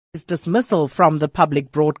Dismissal from the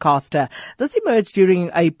public broadcaster. This emerged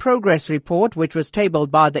during a progress report which was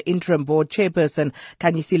tabled by the interim board chairperson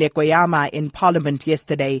Khanyisile Kweyama in Parliament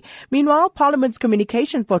yesterday. Meanwhile, Parliament's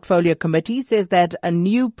Communication Portfolio Committee says that a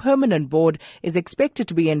new permanent board is expected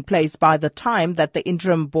to be in place by the time that the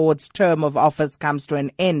interim board's term of office comes to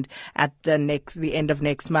an end at the end of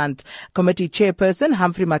next month. Committee chairperson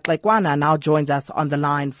Humphrey Maxegwana now joins us on the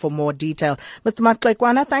line for more detail. Mr.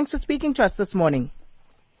 Maxegwana, thanks for speaking to us this morning.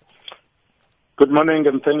 Good morning,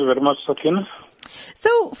 and thank you very much, Sakina.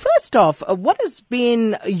 So, first off, what has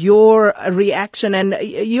been your reaction and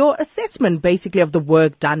your assessment, basically, of the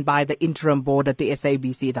work done by the interim board at the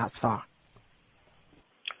SABC thus far?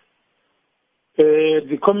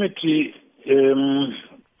 The committee,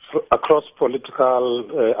 across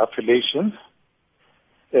political affiliation,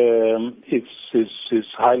 is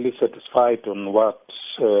highly satisfied on what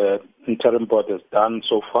interim board has done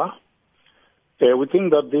so far. We think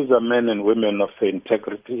that these are men and women of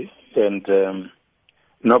integrity, and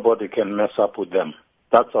nobody can mess up with them.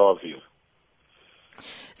 That's our view.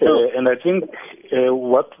 And I think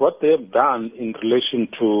what they have done in relation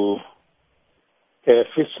to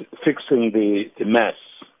fixing the mess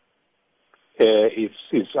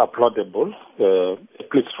is applaudable,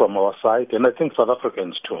 at least from our side, and I think South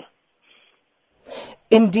Africans too.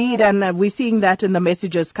 Indeed, and we're seeing that in the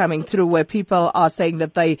messages coming through where people are saying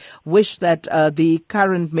that they wish that the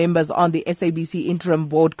current members on the SABC interim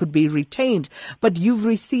board could be retained. But you've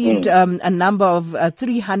received a number of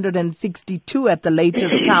 362 at the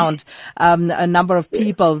latest count, a number of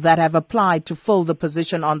people that have applied to fill the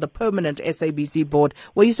position on the permanent SABC board.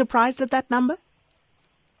 Were you surprised at that number?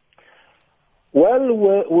 Well,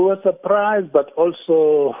 we were surprised, but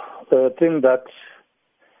also think that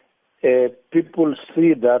people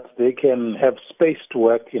see that they can have space to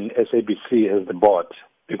work in SABC as the board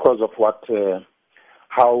because of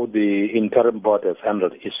how the interim board has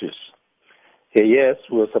handled issues. Yes,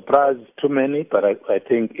 we were surprised too many, but I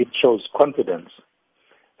think it shows confidence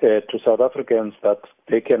to South Africans that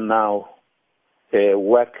they can now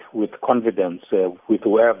work with confidence with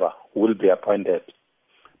whoever will be appointed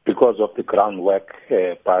because of the groundwork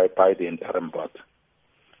by the interim board.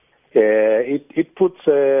 It puts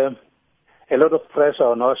a lot of pressure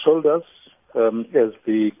on our shoulders as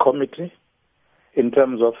the committee in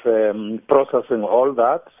terms of processing all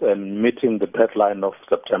that and meeting the deadline of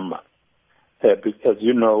September. As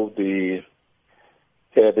you know, the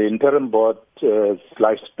interim board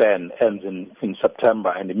lifespan ends in September,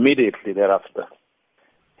 and immediately thereafter,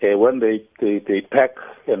 when they pack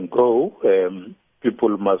and go,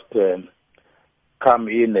 people must come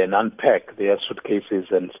in and unpack their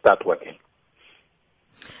suitcases and start working.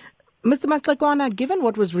 Mr. Maxegwana, given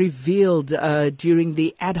what was revealed during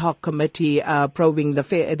the ad hoc committee probing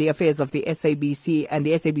the affairs of the SABC and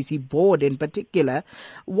the SABC board in particular,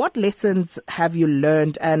 what lessons have you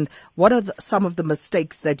learned and what are some of the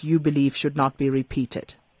mistakes that you believe should not be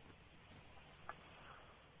repeated?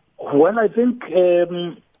 Well, I think,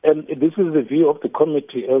 and this is the view of the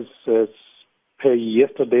committee as per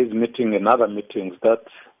yesterday's meeting and other meetings, that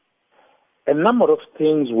a number of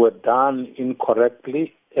things were done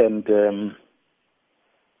incorrectly, and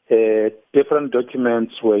different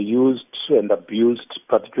documents were used and abused,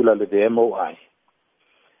 particularly the MOI.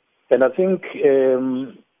 And I think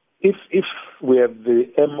if we have the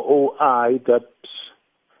MOI that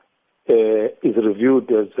is reviewed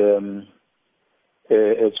as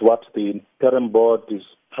what the interim board is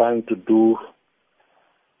trying to do,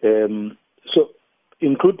 so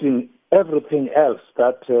including everything else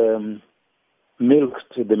that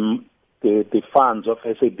milked the funds of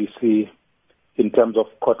SABC in terms of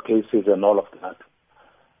court cases and all of that.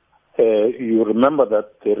 You remember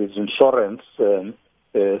that there is insurance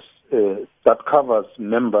that covers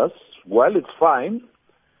members. While it's fine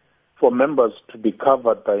for members to be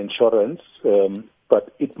covered by insurance,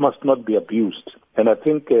 but it must not be abused. And I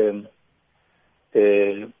think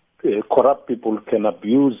corrupt people can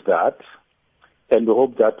abuse that, and we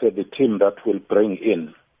hope that the team that will bring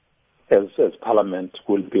in as Parliament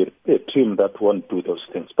will be a team that won't do those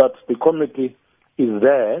things. But the committee is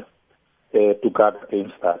there to guard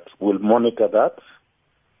against that. We'll monitor that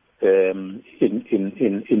in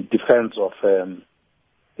defense of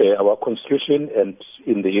our constitution and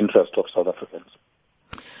in the interest of South Africans.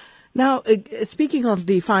 Now, speaking of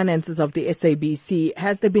the finances of the SABC,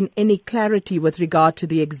 has there been any clarity with regard to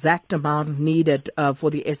the exact amount needed for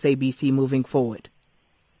the SABC moving forward?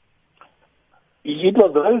 It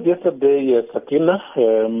was raised yesterday, Sakina,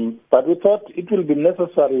 but we thought it will be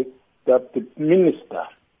necessary that the minister,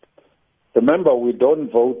 remember we don't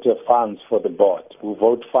vote funds for the board, we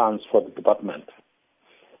vote funds for the department.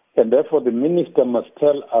 And therefore the minister must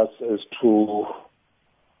tell us as to,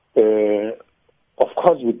 of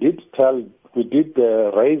course we did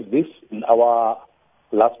raise this in our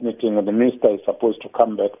last meeting, and the minister is supposed to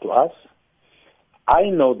come back to us.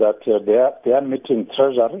 I know that they are meeting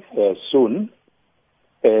Treasury soon,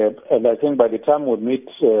 and I think by the time we meet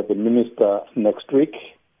the minister next week,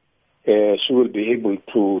 she will be able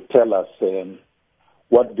to tell us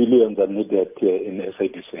what billions are needed in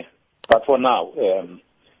SABC. But for now,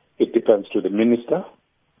 it depends to the minister,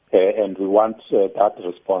 and we want that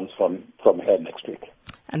response from her next week.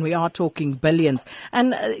 And we are talking billions.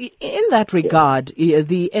 And in that regard,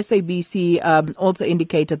 the SABC also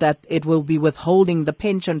indicated that it will be withholding the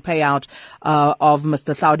pension payout of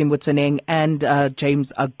Mr. Hlaudi Motsoeneng and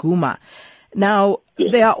James Aguma. Now,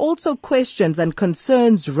 there are also questions and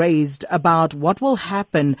concerns raised about what will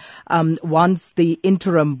happen once the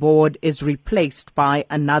interim board is replaced by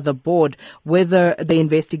another board, whether the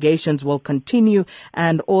investigations will continue,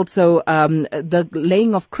 and also the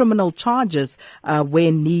laying of criminal charges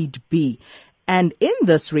where need be. And in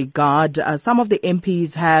this regard, some of the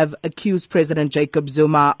MPs have accused President Jacob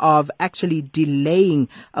Zuma of actually delaying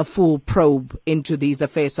a full probe into these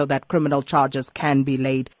affairs so that criminal charges can be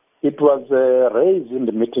laid. It was raised in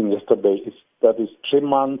the meeting yesterday, that is 3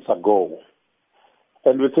 months ago.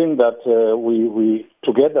 And we think that we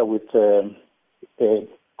together with a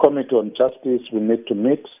Committee on Justice, we need to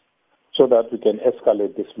meet so that we can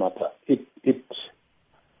escalate this matter.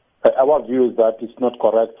 Our view is that it's not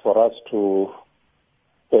correct for us to,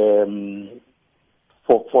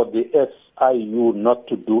 for the SIU not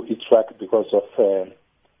to do its work because of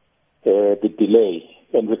the delay.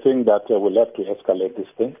 And we think that we'll have to escalate this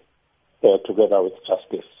thing together with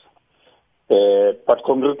justice. But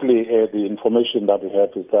concretely, the information that we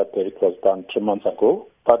have is that it was done 3 months ago.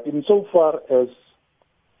 But insofar as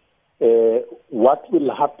what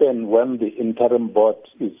will happen when the interim board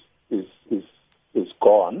is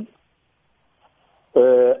gone,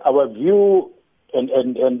 our view,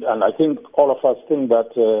 and I think all of us think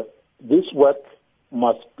that this work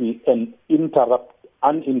must be an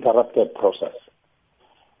uninterrupted process.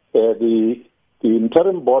 The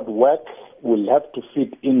interim board work will have to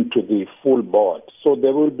fit into the full board. So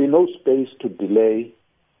there will be no space to delay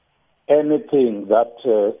anything that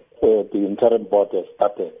the interim board has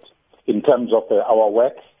started in terms of our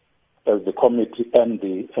work as the committee and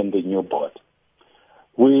the new board.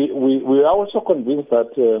 We are also convinced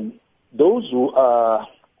that those who are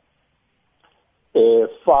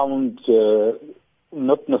found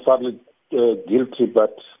not necessarily guilty,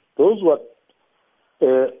 but those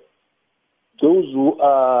who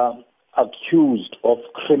are accused of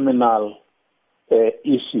criminal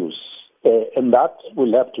issues, and that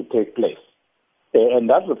will have to take place. And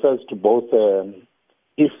that refers to both,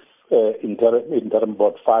 if interim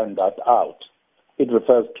board find that out, it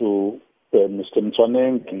refers to Mr.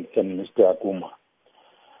 Motsoeneng and Mr. Aguma.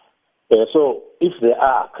 So if there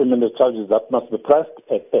are criminal charges that must be pressed,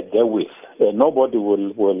 therewith, nobody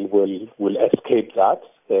will escape that,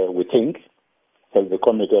 we think, as the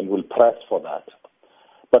committee, and will press for that.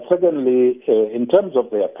 But secondly, in terms of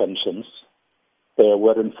their pensions,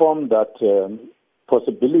 we're informed that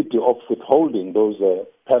possibility of withholding those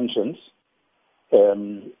pensions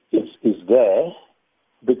is there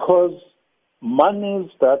because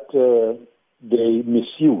monies that they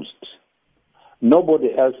misused,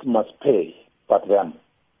 nobody else must pay but them.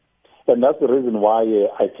 And that's the reason why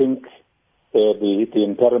I think the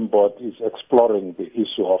interim board is exploring the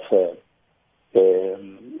issue of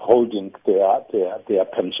holding their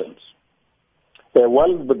pensions.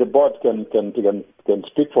 Well, the board can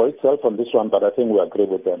speak for itself on this one, but I think we agree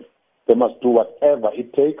with them. They must do whatever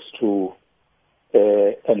it takes to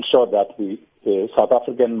ensure that South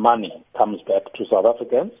African money comes back to South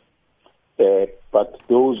Africans, but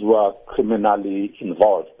those who are criminally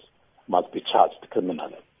involved must be charged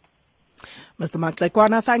criminally. Mr.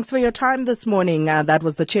 Maxegwana, thanks for your time this morning. That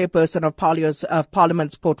was the chairperson of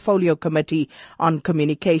Parliament's Portfolio Committee on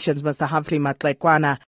Communications, Mr. Humphrey Maxegwana.